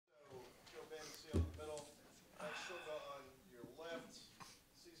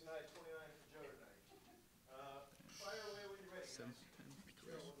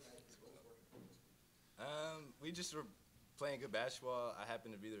we just were playing good basketball. I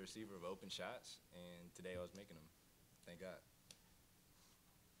happened to be the receiver of open shots, and today I was making them. Thank God.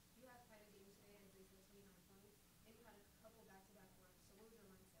 You had quite a game today and based on 29 points, and you had a couple back-to-back runs. So what was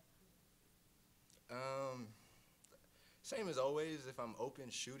your mindset coming into the season? Same as always. If I'm open,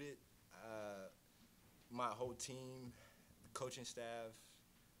 shoot it. My whole team, the coaching staff,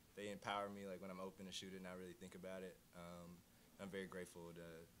 they empower me. Like when I'm open to shoot it, and I really think about it. I'm very grateful to,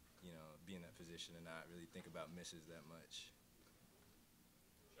 be in that position and not really think about misses that much.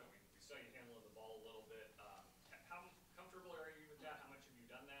 We saw you handling the ball a little bit. How comfortable are you with that? How much have you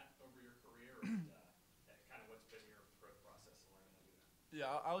done that over your career? And kind of what's been your growth process of learning to do that? Yeah,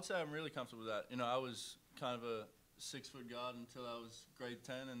 I would say I'm really comfortable with that. I was kind of a 6-foot guard until I was grade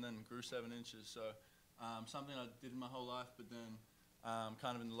 10 and then grew 7 inches. So something I did my whole life, but then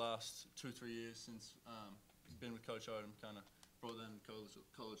kind of in the last 2-3 years since been with Coach Odom, kind of brought that into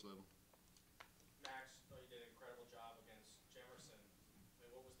college level. Max, thought you did an incredible job against Jemerson.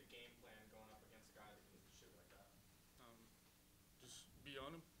 What was the game plan going up against a guy that can shoot like that? Just be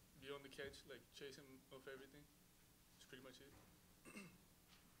on him, be on the catch, like chase him off everything. That's pretty much it.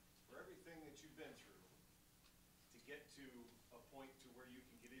 For everything that you've been through, to get to a point to where you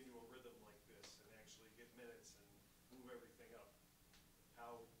can get into a rhythm like this and actually get minutes and move everything up,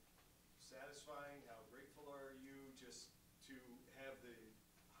 how satisfying, how grateful are you just to have the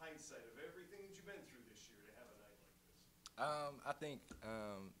hindsight of everything that you've been through this year to have a night like this? I think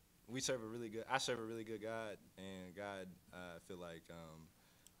I serve a really good God, and God, I feel like,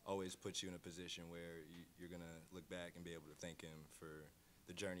 always puts you in a position where you're going to look back and be able to thank him for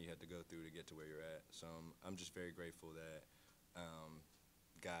the journey you had to go through to get to where you're at. So I'm just very grateful that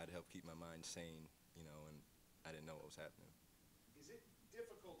God helped keep my mind sane, and I didn't know what was happening. Is it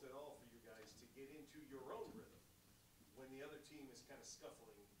difficult at all for you guys to get into your own rhythm when the other team is kind of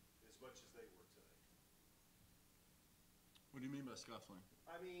scuffling as much as they were tonight? What do you mean by scuffling?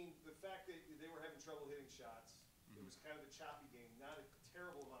 I mean, the fact that they were having trouble hitting shots, it was kind of a choppy game, not a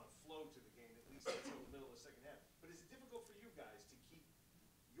terrible amount of flow to the game, at least until the middle of the second half. But is it difficult for you guys to keep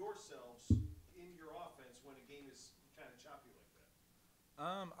yourselves in your offense when a game is kind of choppy like that?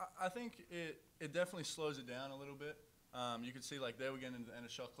 I think it definitely slows it down a little bit. You could see like they were getting into the end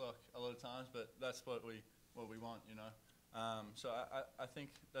of shot clock a lot of times, but that's what we want, So I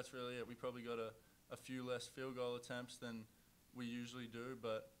think that's really it. We probably got a few less field goal attempts than we usually do,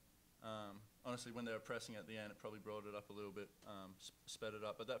 but honestly, when they were pressing at the end, it probably brought it up a little bit, sped it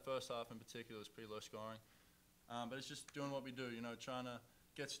up. But that first half in particular was pretty low scoring. But it's just doing what we do, trying to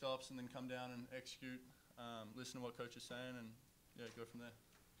get stops and then come down and execute, listen to what coach is saying, and go from there.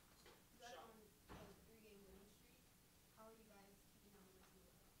 You guys on a 3-game winning streak. How are you guys keeping that momentum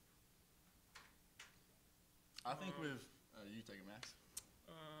going? I think you take it, Max.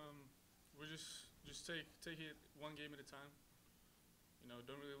 We're just take it one game at a time.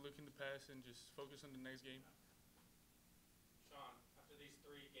 Don't really look in the past and just focus on the next game. Sean, after these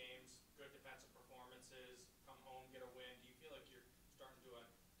 3 games, good defensive performances, come home, get a win, do you feel like you're starting to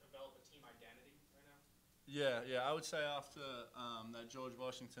develop a team identity right now? Yeah. I would say after that George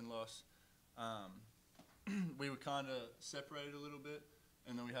Washington loss, we were kind of separated a little bit,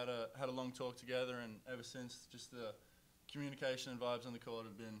 and then we had a long talk together, and ever since, just the communication and vibes on the court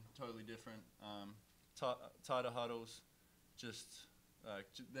have been totally different. Tighter huddles, just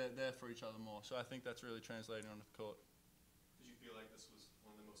they're there for each other more. So I think that's really translating onto the court. Did you feel like this was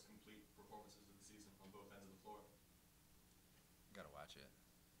one of the most complete performances of the season on both ends of the floor? Gotta watch it,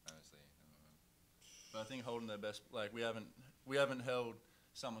 honestly. But I think holding their best, like we haven't held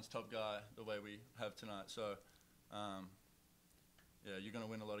someone's top guy the way we have tonight. So you're going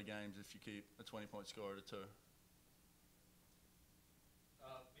to win a lot of games if you keep a 20-point score at a 2.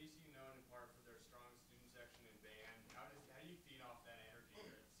 VCU known in part for their strong student section and band. How do you feed off that energy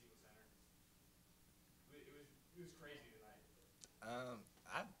here at Siegel Center? It was crazy tonight.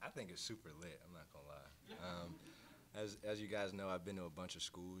 I think it's super lit. I'm not gonna lie. As you guys know, I've been to a bunch of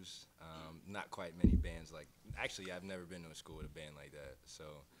schools. Not quite many bands actually, I've never been to a school with a band like that. So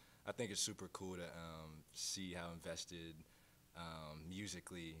I think it's super cool to see how invested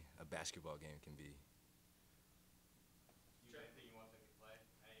musically a basketball game can be. You anything you want them to play?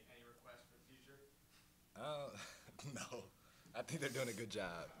 Any requests for the future? No. I think they're doing a good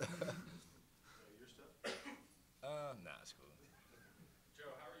job. Your stuff? Nah, it's cool.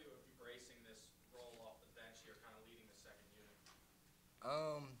 Joe, how are you embracing this role off the bench here, kind of leading the second unit?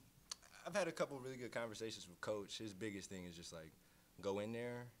 I've had a couple really good conversations with Coach. His biggest thing is just go in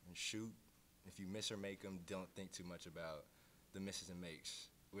there and shoot. If you miss or make them, don't think too much about the misses and makes,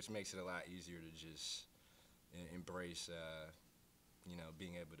 which makes it a lot easier to just embrace,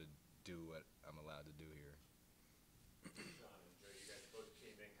 being able to do what I'm allowed to do here. Sean and Joe, you guys both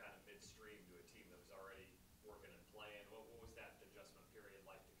came in kind of midstream to a team that was already working and playing. What was that adjustment period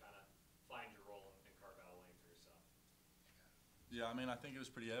like to kind of find your role and carve out a lane for yourself? Yeah, I mean, I think it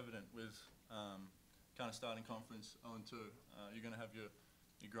was pretty evident with kind of starting conference 0-2. You're going to have your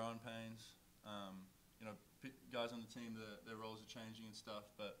growing pains. You know, guys on the team, their roles are changing and stuff,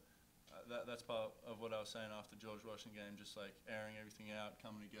 but that's part of what I was saying after George Washington game, just like airing everything out,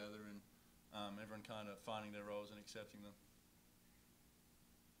 coming together, and everyone kind of finding their roles and accepting them.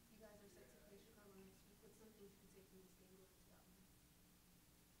 You guys are set to play Chicago next week. What's something you can take from this game going into that one?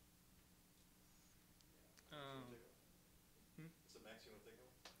 So Max, you want to take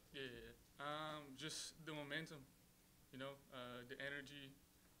it? Yeah. Just the momentum, you know, the energy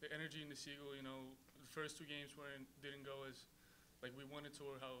in the Seagull. You know, the first 2 games didn't go as like we wanted to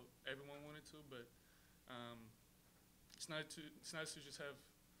or how everyone wanted to, but it's nice to just have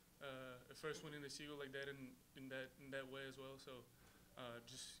a first win in the Seagull like that in that way as well. So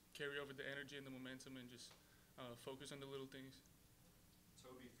just carry over the energy and the momentum and just focus on the little things.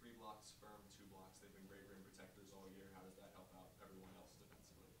 Toby, 3 blocks, Firm, 2 blocks. They've been great rim protectors all year. How does that help out everyone else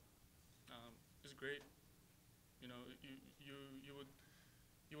defensively? It's great. You know,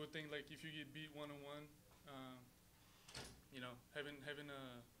 you would think like if you get beat 1-on-1, you know, having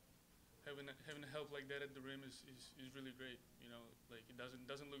a help like that at the rim is really great. You know, like it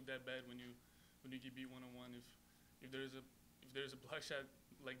doesn't look that bad when you get beat 1-on-1 if there's a block shot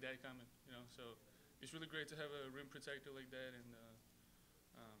like that coming. You know, so it's really great to have a rim protector like that, and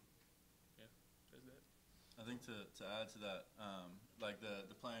yeah, that's that. I think to add to that, like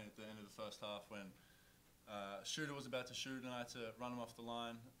the playing at the end of the first half when shooter was about to shoot and I had to run him off the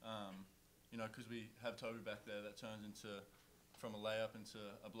line, you know, because we have Toby back there, that turns from a layup into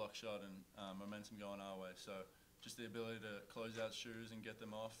a block shot and momentum going our way. So just the ability to close out shooters and get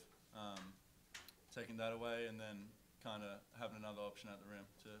them off, taking that away, and then kind of having another option at the rim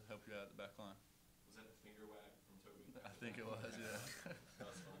to help you out at the back line. Was that a finger wag from Toby? I think it was, yeah. That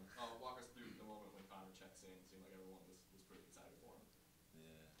was fun. Walk us through the moment when Connor checks in. It seemed like everyone was pretty excited for him.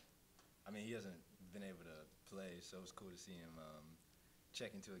 Yeah. I mean, he hasn't been able to play, so it was cool to see him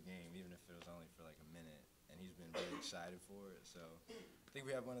check into a game, even if it was only for like a minute. And he's been really excited for it. So I think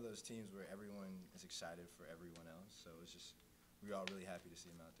we have one of those teams where everyone is excited for everyone else. So it's just, we're all really happy to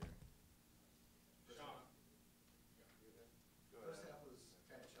see him out there. Sean. First half was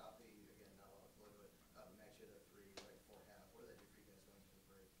kind of choppy. Again, not a lot of flow to it. Max, you had a 3 right before half. What did that do for you guys going into the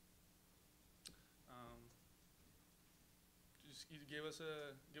break? Just he gave us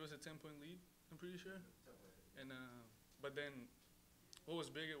a 10-point lead, I'm pretty sure. And but then what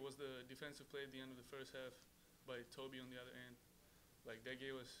was bigger was the defensive play at the end of the first half by Toby on the other end. Like they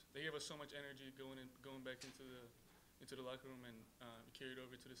gave us so much energy going back into the locker room, and it carried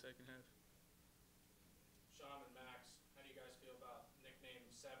over to the second half. Sean and Max, how do you guys feel about nickname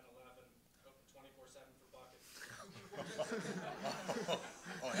 7-Eleven, open 24/7 for buckets?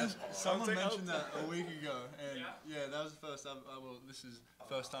 Oh, that's hard. Someone mentioned that a week ago, and Yeah? that was the first time. This is the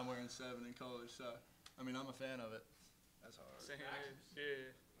first time wearing 7 in college, so I mean I'm a fan of it. That's hard. Same here.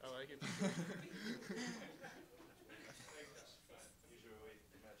 Yeah, I like it. Usually we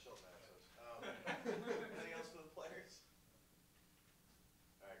match up matches. Anything else for the players?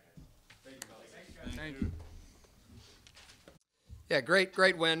 All right, guys. Thank you, guys. Thank you. Yeah,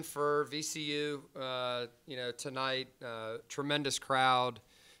 great win for VCU. You know, tonight, tremendous crowd,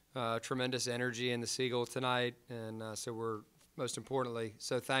 tremendous energy in the Seagull tonight, and so we're most importantly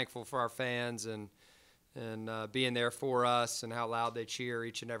so thankful for our fans and being there for us and how loud they cheer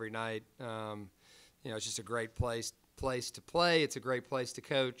each and every night. You know, it's just a great place to play. It's a great place to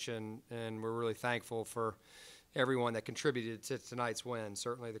coach, and we're really thankful for everyone that contributed to tonight's win.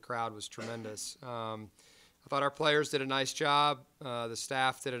 Certainly, the crowd was tremendous. I thought our players did a nice job. The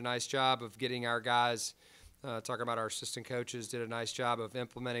staff did a nice job of getting our guys, talking about our assistant coaches, did a nice job of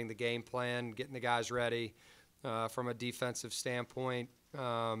implementing the game plan, getting the guys ready from a defensive standpoint, you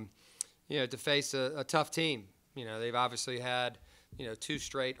know, to face a tough team. You know, they've obviously had, you know, 2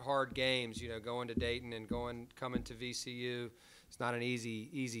 straight hard games, you know, going to Dayton and coming to VCU. It's not an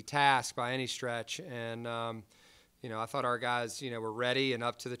easy task by any stretch. And, you know, I thought our guys, you know, were ready and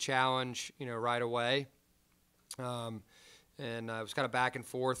up to the challenge, you know, right away. And it was kind of back and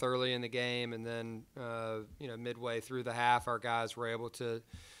forth early in the game, and then you know, midway through the half, our guys were able to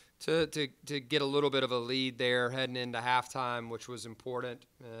get a little bit of a lead there heading into halftime, which was important.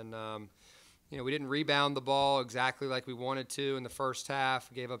 And you know, we didn't rebound the ball exactly like we wanted to in the first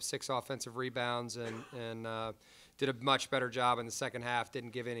half. We gave up 6 offensive rebounds and did a much better job in the second half.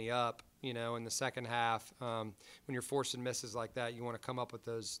 Didn't give any up. You know, in the second half, when you're forcing misses like that, you want to come up with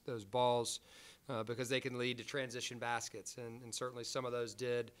those balls. because they can lead to transition baskets, and certainly some of those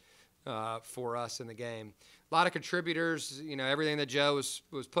did for us in the game. A lot of contributors. Everything that Joe was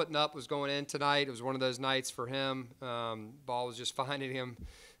putting up was going in tonight. It was one of those nights for him. Ball was just finding him,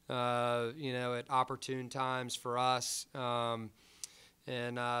 at opportune times for us. I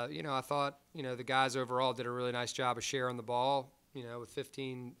thought, the guys overall did a really nice job of sharing the ball, with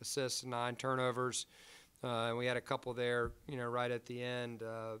 15 assists and 9 turnovers. And we had a couple there, right at the end.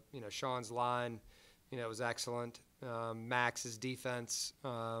 Sean's line, was excellent. Max's defense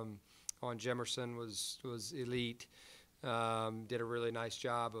on Jemerson was elite. Did a really nice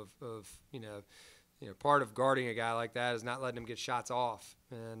job of part of guarding a guy like that is not letting him get shots off.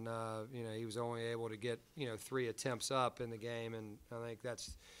 And, he was only able to get, 3 attempts up in the game. And I think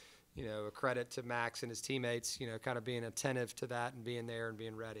that's, a credit to Max and his teammates, kind of being attentive to that and being there and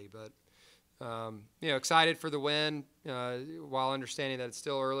being ready. But, excited for the win, while understanding that it's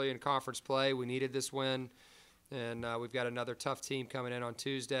still early in conference play. We needed this win. And we've got another tough team coming in on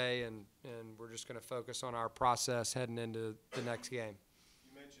Tuesday, and we're just going to focus on our process heading into the next game.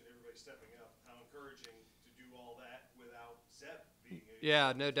 You mentioned everybody stepping up. How encouraging to do all that without Zeb being able.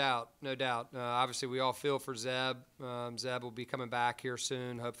 Yeah, no doubt. Obviously, we all feel for Zeb. Zeb will be coming back here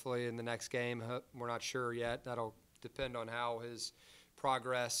soon, hopefully in the next game. We're not sure yet. That'll depend on how his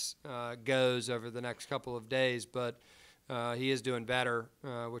progress goes over the next couple of days. But he is doing better,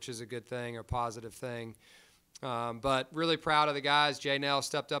 which is a good thing, a positive thing. But really proud of the guys. Jay Nell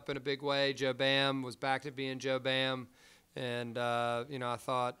stepped up in a big way. Joe Bam was back to being Joe Bam. And, I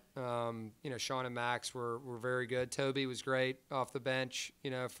thought, Sean and Max were very good. Toby was great off the bench,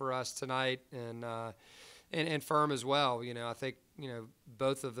 for us tonight. And Firm as well. I think,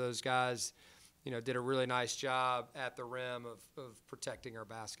 both of those guys, did a really nice job at the rim of protecting our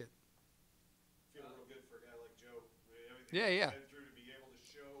basket. Feel real good for a guy like Joe. Everything Yeah. he's been through to be able to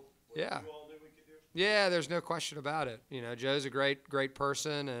show what you all knew we could do. Yeah, there's no question about it. Joe's a great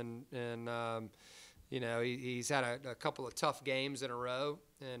person, and he's had a couple of tough games in a row,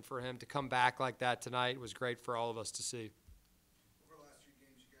 and for him to come back like that tonight was great for all of us to see. Over the last few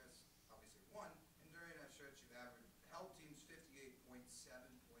games, you guys obviously won, and during that stretch, you've held teams 58.7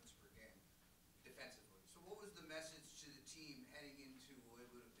 points per game defensively. So what was the message to the team heading into what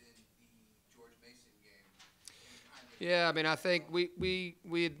would have been the George Mason game? Yeah, I mean, I think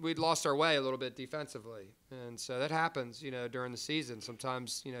we'd lost our way a little bit defensively, and so that happens, during the season.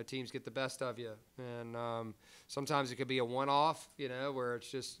 Sometimes, teams get the best of you, and sometimes it could be a one-off, where it's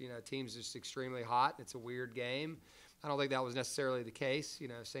just, team's just extremely hot. It's a weird game. I don't think that was necessarily the case.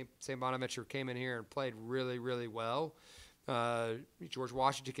 St. Bonaventure came in here and played really, really well. George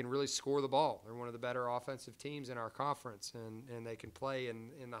Washington can really score the ball. They're one of the better offensive teams in our conference, and they can play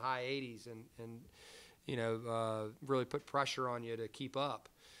in the high 80s and really put pressure on you to keep up.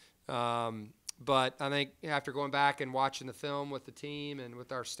 But I think after going back and watching the film with the team and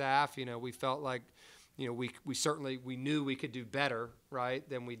with our staff, we felt like, we knew we could do better, right,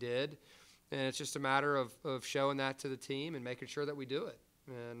 than we did. And it's just a matter of showing that to the team and making sure that we do it.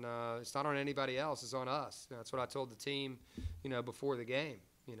 And it's not on anybody else, it's on us. That's what I told the team, before the game.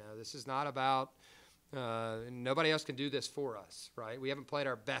 This is not about nobody else can do this for us, right? We haven't played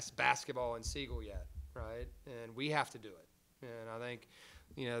our best basketball in Siegel yet, right? And we have to do it. And I think,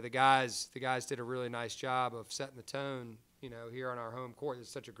 the guys did a really nice job of setting the tone, here on our home court. It's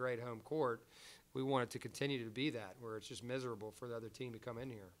such a great home court. We want it to continue to be that, where it's just miserable for the other team to come in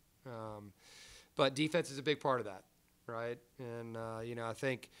here. But defense is a big part of that, right? And, I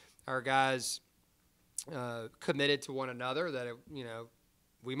think our guys committed to one another that,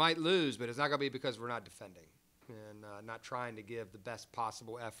 we might lose, but it's not going to be because we're not defending and not trying to give the best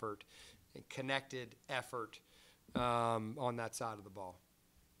possible effort and connected effort on that side of the ball.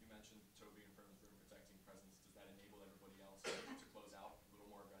 You mentioned Toby and Firm's rim protecting presence. Does that enable everybody else to close out a little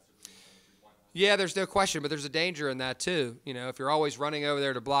more aggressively from the three-point line? Yeah, there's no question, but there's a danger in that too. If you're always running over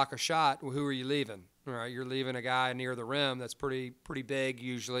there to block a shot, well, who are you leaving? All right, you're leaving a guy near the rim that's pretty big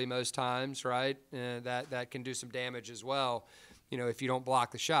usually most times, right? And that can do some damage as well, if you don't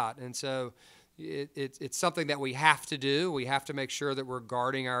block the shot. And so it's something that we have to do. We have to make sure that we're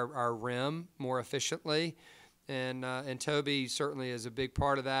guarding our rim more efficiently. And Toby certainly is a big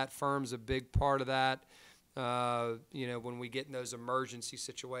part of that. Firm's a big part of that. When we get in those emergency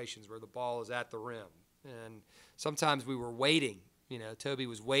situations where the ball is at the rim. And sometimes we were waiting. Toby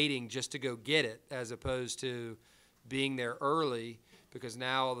was waiting just to go get it as opposed to being there early, because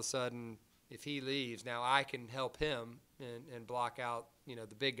now all of a sudden if he leaves, now I can help him and block out,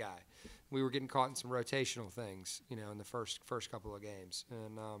 the big guy. We were getting caught in some rotational things, in the first couple of games,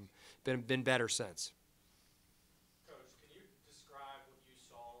 and been better since. Coach, can you describe what you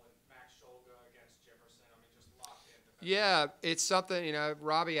saw in Max Scholga against Yeah, it's something,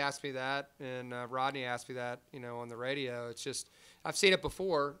 Robbie asked me that, and Rodney asked me that, on the radio. It's just, I've seen it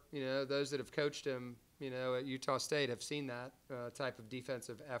before. Those that have coached him, at Utah State have seen that type of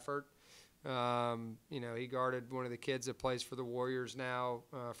defensive effort. He guarded one of the kids that plays for the Warriors now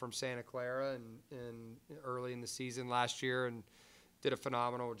from Santa Clara and early in the season last year and did a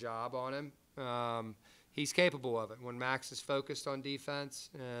phenomenal job on him. He's capable of it when Max is focused on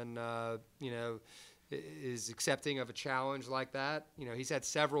defense and, is accepting of a challenge like that. He's had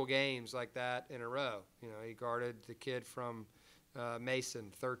several games like that in a row. He guarded the kid from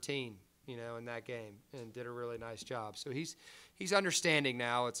Mason, 13, in that game and did a really nice job. So he's understanding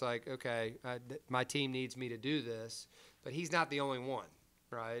now. It's like, okay, my team needs me to do this, but he's not the only one,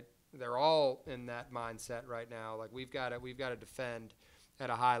 right? They're all in that mindset right now. Like we've got to defend at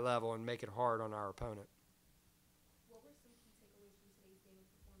a high level and make it hard on our opponent. What were some key takeaways from today's game and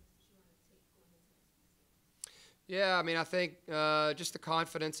performance that you want to take going into next week's game? Yeah, I mean, I think just the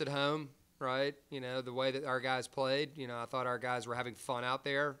confidence at home, right? The way that our guys played. I thought our guys were having fun out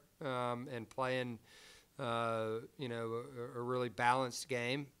there and playing, a really balanced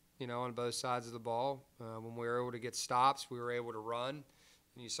game, on both sides of the ball. When we were able to get stops, we were able to run.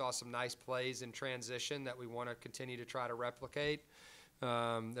 And you saw some nice plays in transition that we want to continue to try to replicate.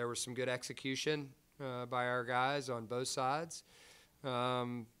 There was some good execution by our guys on both sides.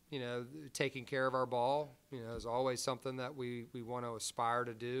 Taking care of our ball, is always something that we want to aspire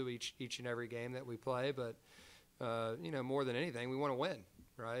to do each and every game that we play. But, more than anything, we want to win,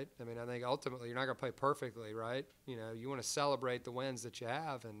 right? I mean, I think ultimately you're not going to play perfectly, right? You want to celebrate the wins that you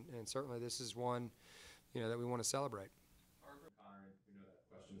have, and certainly this is one, that we want to celebrate.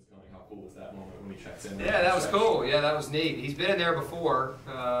 How cool was that moment when he checks in? Yeah, that was cool. Yeah, that was neat. He's been in there before.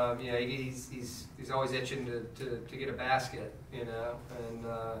 He's always itching to get a basket, and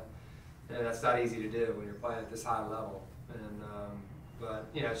that's not easy to do when you're playing at this high level. And but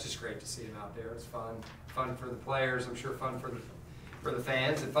it's just great to see him out there. It's fun for the players. I'm sure fun for the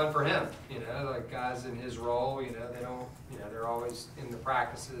fans and fun for him. Like guys in his role. They don't. They're always in the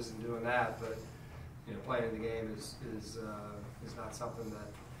practices and doing that, but playing in the game is not something that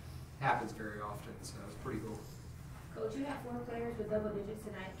happens very often, so it's pretty cool. Coach, you have 4 players with double digits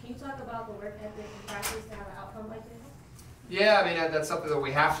tonight. Can you talk about the work ethic and practice to have an outcome like this? Yeah, I mean, that's something that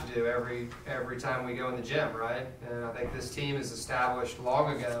we have to do every time we go in the gym, right? And I think this team is established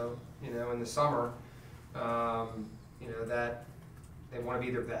long ago, in the summer, that they want to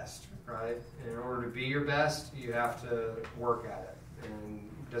be their best, right? And in order to be your best, you have to work at it. And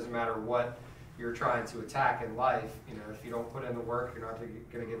it doesn't matter what you're trying to attack in life, if you don't put in the work, you're not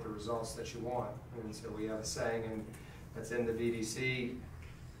going to get the results that you want. And so we have a saying, and that's in the VDC,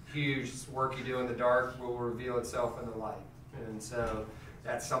 huge work you do in the dark will reveal itself in the light. And so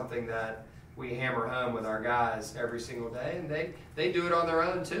that's something that we hammer home with our guys every single day, and they do it on their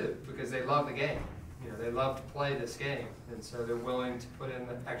own too, because they love the game. They love to play this game, and so they're willing to put in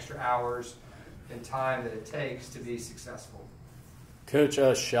the extra hours and time that it takes to be successful. Coach,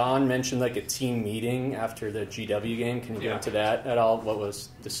 Sean mentioned like a team meeting after the GW game. Can you go into that at all? What was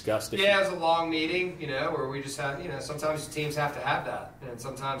discussed? Yeah, it was a long meeting, where we just have, sometimes teams have to have that. And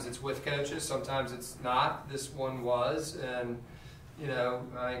sometimes it's with coaches, sometimes it's not. This one was. And,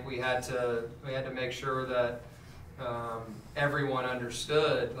 I think we had to make sure that everyone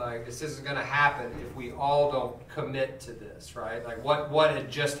understood, like, this isn't going to happen if we all don't commit to this, right? Like, what had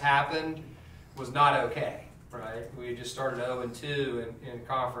just happened was not okay. Right, we just started 0-2 in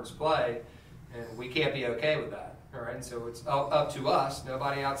conference play, and we can't be okay with that. All right, and so it's up to us,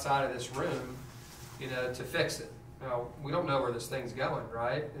 nobody outside of this room, to fix it. Now we don't know where this thing's going.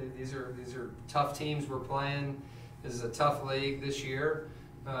 Right, these are tough teams we're playing. This is a tough league this year,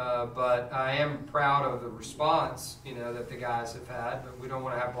 but I am proud of the response that the guys have had. But we don't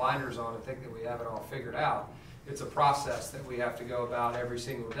want to have blinders on and think that we have it all figured out. It's a process that we have to go about every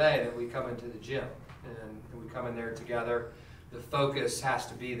single day that we come into the gym. And we come in there together. The focus has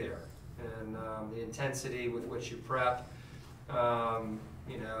to be there, and the intensity with which you prep,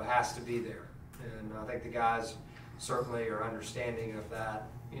 has to be there. And I think the guys certainly are understanding of that,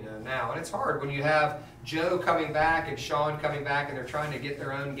 now. And it's hard when you have Joe coming back and Sean coming back, and they're trying to get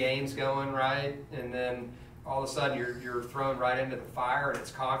their own games going, right? And then all of a sudden you're thrown right into the fire, and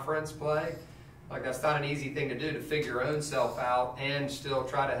it's conference play. Like, that's not an easy thing to do, to figure your own self out and still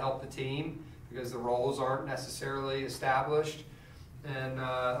try to help the team, because the roles aren't necessarily established. And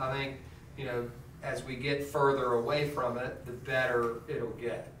I think, as we get further away from it, the better it'll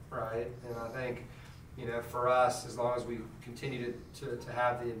get, right? And I think, for us, as long as we continue to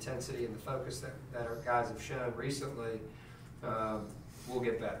have the intensity and the focus that our guys have shown recently, we'll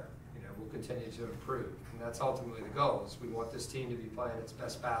get better. We'll continue to improve. And that's ultimately the goal. Is we want this team to be playing its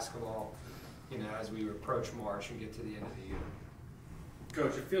best basketball, as we approach March and get to the end of the year.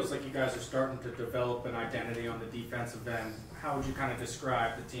 Coach, it feels like you guys are starting to develop an identity on the defensive end. How would you kind of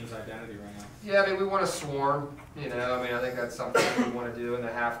describe the team's identity right now? Yeah, we want to swarm, I think that's something that we want to do in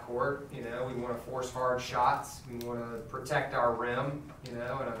the half court, we want to force hard shots, we want to protect our rim, and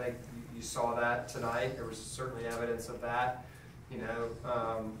I think you saw that tonight. There was certainly evidence of that,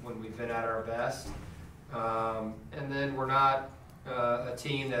 when we've been at our best. And then we're not a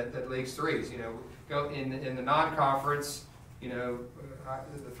team that leaks threes, go in the non-conference,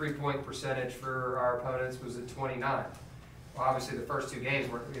 the three-point percentage for our opponents was at 29. Well, obviously, the first two games,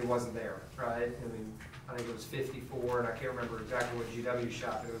 it wasn't there, right? I think it was 54, and I can't remember exactly what GW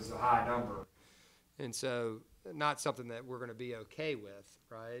shot, but it was a high number. And so, not something that we're going to be okay with,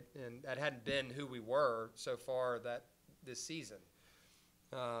 right? And that hadn't been who we were so far this season.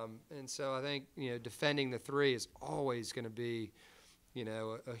 And so, I think, defending the three is always going to be,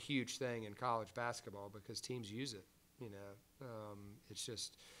 a huge thing in college basketball because teams use it. It's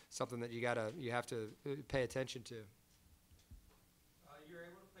just something that you have to pay attention to. You're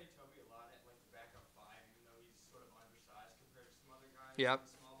able to play Toby a lot at like the backup five, even though he's sort of undersized compared to some other guys. Yep.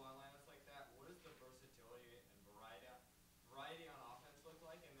 In small ball lineups like that. What does the versatility and variety on offense look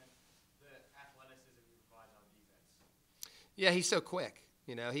like, and then the athleticism he provides on defense? Yeah, he's so quick.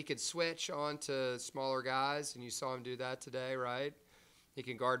 He could switch on to smaller guys, and you saw him do that today, right? He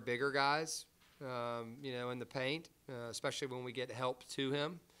can guard bigger guys. In the paint, especially when we get help to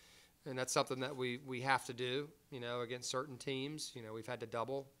him. And that's something that we have to do, against certain teams. We've had to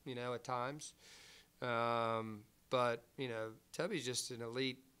double, at times. But, Toby's just an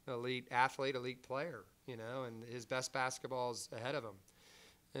elite athlete, elite player, and his best basketball is ahead of him.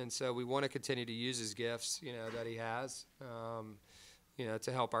 And so we want to continue to use his gifts, that he has,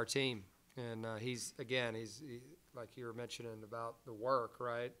 to help our team. And he's like you were mentioning about the work,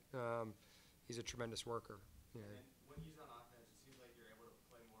 right? He's a tremendous worker. And when he's on offense, it seems like you're able to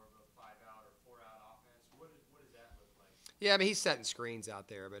play more of a 5-out or 4-out offense. What does that look like? Yeah, he's setting screens out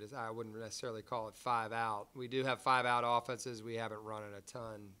there, but I wouldn't necessarily call it 5-out. We do have 5-out offenses. We haven't run it a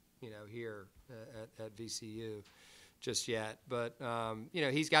ton, here at VCU just yet. But,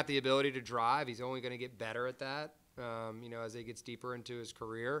 he's got the ability to drive. He's only going to get better at that, as he gets deeper into his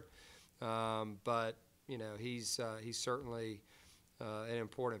career. But, he's certainly an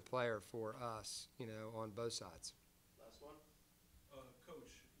important player for us, on both sides. Last one.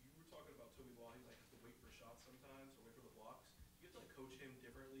 Coach, you were talking about Toby Law. He has to wait for shots sometimes or wait for the blocks. You have to coach him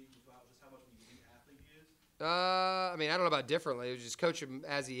differently about just how much of an elite athlete he is? I don't know about differently. Just coach him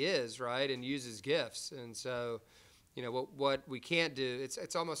as he is, right, and use his gifts. And so, what we can't do,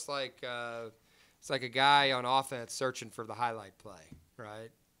 it's almost like it's like a guy on offense searching for the highlight play,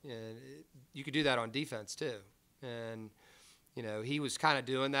 right? And you could do that on defense too. And he was kind of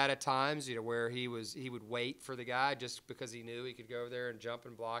doing that at times, where he would wait for the guy just because he knew he could go over there and jump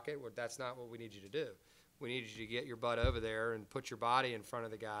and block it. Well, that's not what we need you to do. We need you to get your butt over there and put your body in front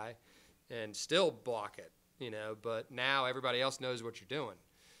of the guy and still block it, but now everybody else knows what you're doing,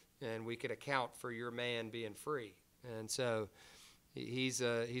 and we could account for your man being free. And so he's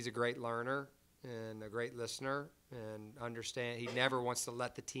a great learner and a great listener and he never wants to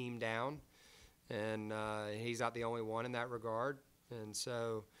let the team down. And he's not the only one in that regard, and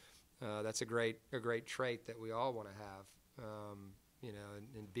so that's a great trait that we all want to have,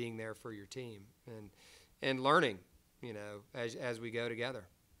 and being there for your team and learning, as we go together.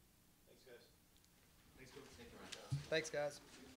 Thanks, guys. Thanks, guys.